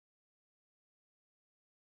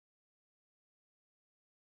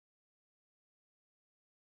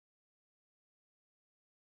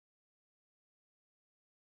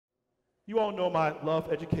You all know my love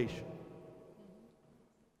for education.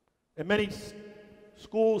 And many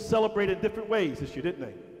schools celebrated in different ways this year, didn't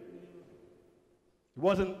they? It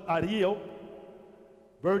wasn't ideal,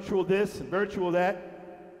 virtual this and virtual that.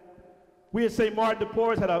 We at St. Martin de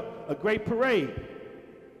Porres had a great parade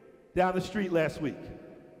down the street last week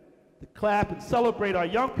to clap and celebrate our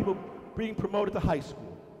young people being promoted to high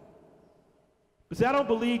school. But see, I don't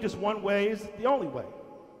believe just one way is the only way.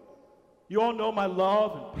 You all know my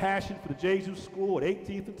love and passion for the Jesus School at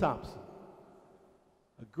 18th and Thompson.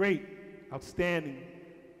 A great, outstanding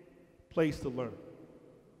place to learn.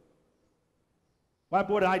 Well, I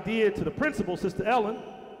brought an idea to the principal, Sister Ellen.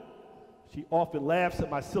 She often laughs at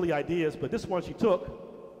my silly ideas, but this one she took.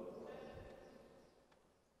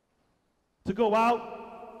 To go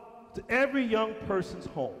out to every young person's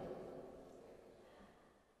home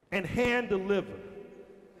and hand deliver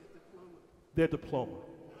their diploma.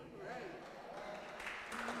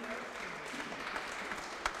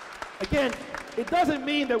 Again, it doesn't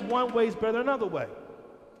mean that one way is better than another way.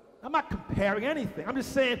 I'm not comparing anything. I'm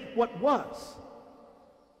just saying what was.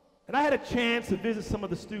 And I had a chance to visit some of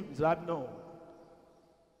the students that I've known.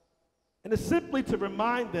 And it's simply to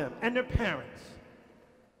remind them and their parents,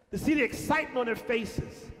 to see the excitement on their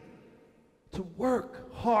faces, to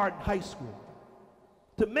work hard in high school,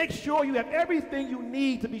 to make sure you have everything you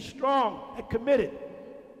need to be strong and committed,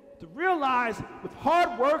 to realize with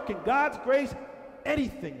hard work and God's grace,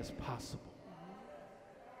 anything is possible.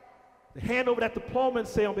 To hand over that diploma and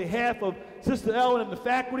say on behalf of Sister Ellen and the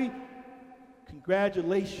faculty,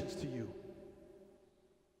 congratulations to you.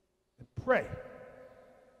 And pray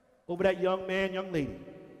over that young man, young lady,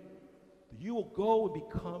 that you will go and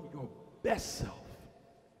become your best self.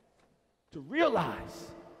 To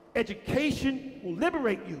realize education will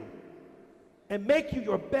liberate you and make you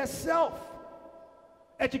your best self.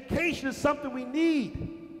 Education is something we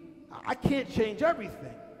need. I can't change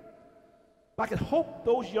everything. But I can hope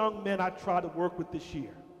those young men I try to work with this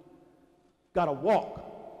year got a walk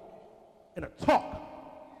and a talk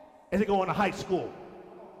as they go into high school.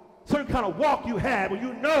 Certain kind of walk you have where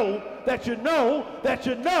you know that you know that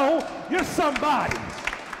you know you're somebody.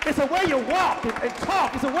 It's a way you walk and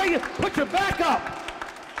talk. It's a way you put your back up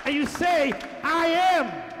and you say, I am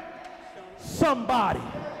somebody.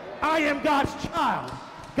 I am God's child.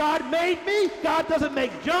 God made me. God doesn't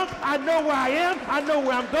make junk. I know where I am. I know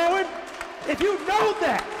where I'm going. If you know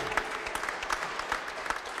that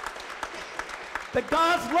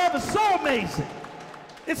God's love is so amazing.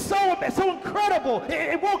 It's so incredible.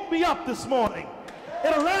 It woke me up this morning.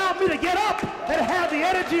 It allowed me to get up and have the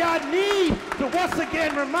energy I need to once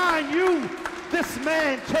again remind you, this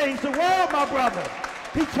man changed the world, my brother.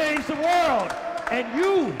 He changed the world. And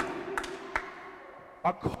you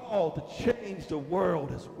are called to change the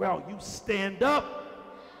world as well. You stand up.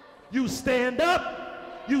 You stand up.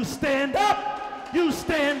 You stand up. You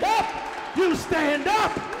stand up. You stand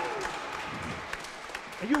up.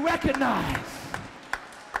 And you recognize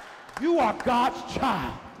you are God's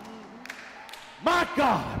child. My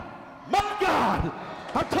God. My God.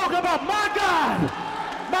 I'm talking about my God.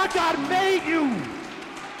 My God made you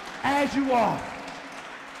as you are.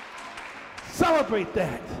 Celebrate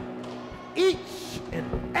that each and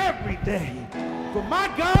every day. For my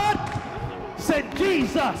God sent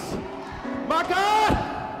Jesus. My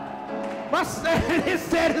God, my He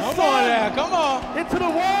sent His Son come on. into the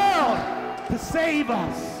world to save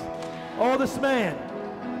us. Oh, this man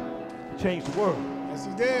changed the world. Yes,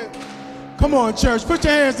 He did. Come on, church. Put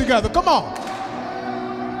your hands together. Come on.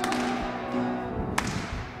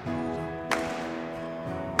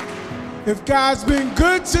 If God's been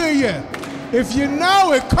good to you, if you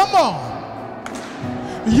know it, come on.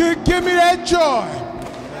 You give me that joy.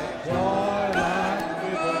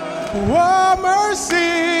 Oh,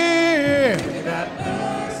 mercy.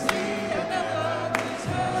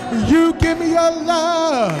 You give me your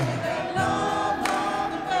love.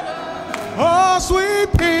 Oh, sweet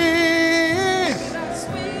peace.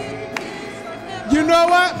 You know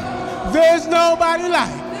what? There's nobody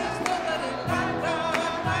like.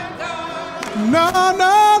 No,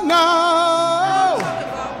 no, no.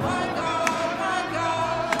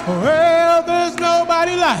 Well, there's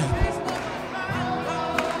nobody like.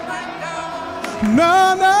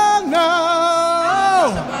 No, no, no.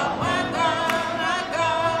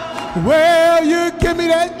 Well, you give me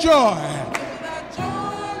that joy.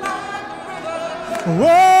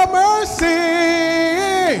 Oh, mercy.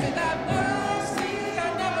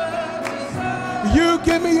 You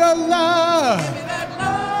give me your love.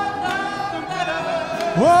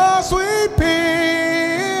 Oh, sweet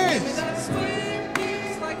peace.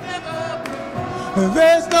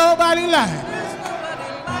 There's nobody like.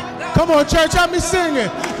 Come on, church, help me sing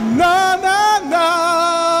it. No, no,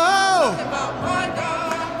 no.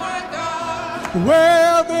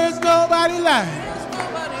 Well, there's nobody like.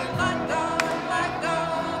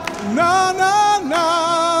 No, no, no.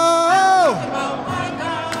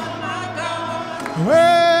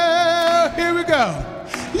 Well, here we go.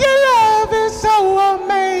 Your love is so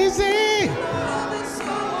amazing.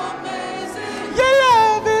 Your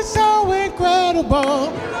love is so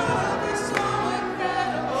incredible.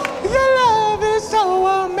 Your love is so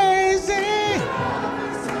amazing.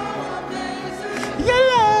 Your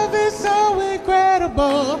love is so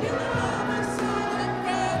incredible.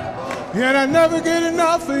 And I never get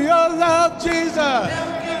enough of your love, Jesus.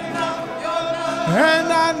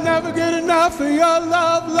 And I never get enough of your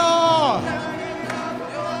love, Lord.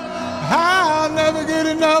 I'll never get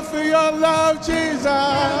enough of your love, Jesus.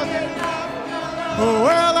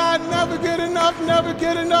 Well, I never get enough, never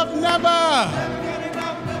get enough, never.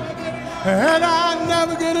 And I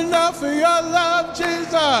never get enough of your love,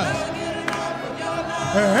 Jesus.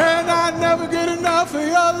 And I never get enough of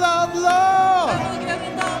your love, Lord.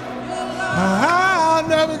 I'll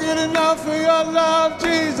never get enough of your love,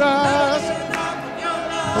 Jesus.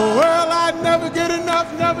 Well, I never get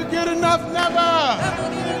enough, never get enough, never.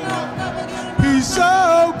 He's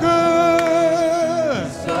so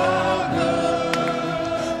good.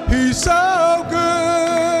 He's so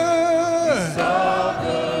good.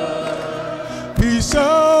 He's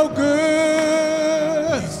so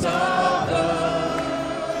good.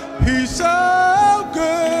 He's so good.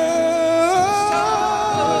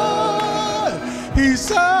 He's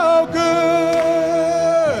so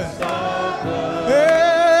good.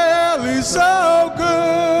 Well, he's so good.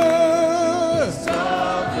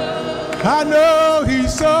 I know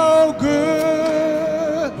he's so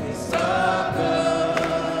good.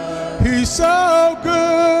 He's so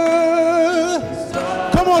good.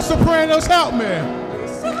 Come on, sopranos, help me.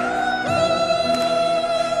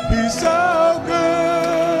 He's so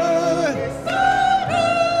good.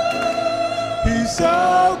 He's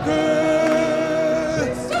so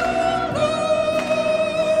good.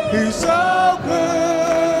 He's so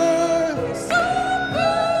good.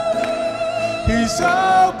 He's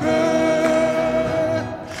so good.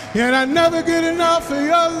 And I never get enough of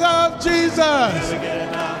your love, Jesus.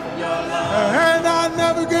 And I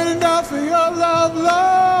never get enough of your love,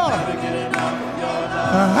 Lord.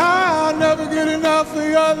 I'll never get enough of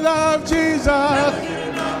your love, Jesus.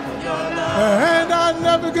 And I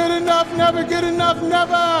never get enough, never get enough,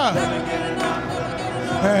 never.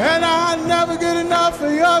 And I never get enough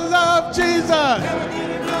of your love, Jesus.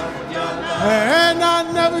 And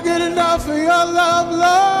I never get enough of your love,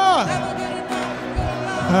 Lord.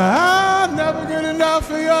 I'll never get enough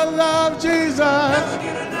of your love, Jesus.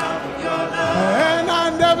 And I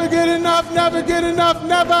never get enough, never get enough,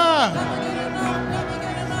 never.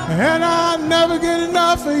 And I never get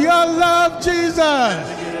enough of your love,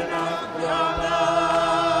 Jesus.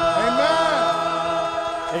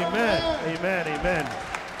 Amen. Amen. Amen.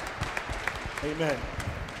 Amen.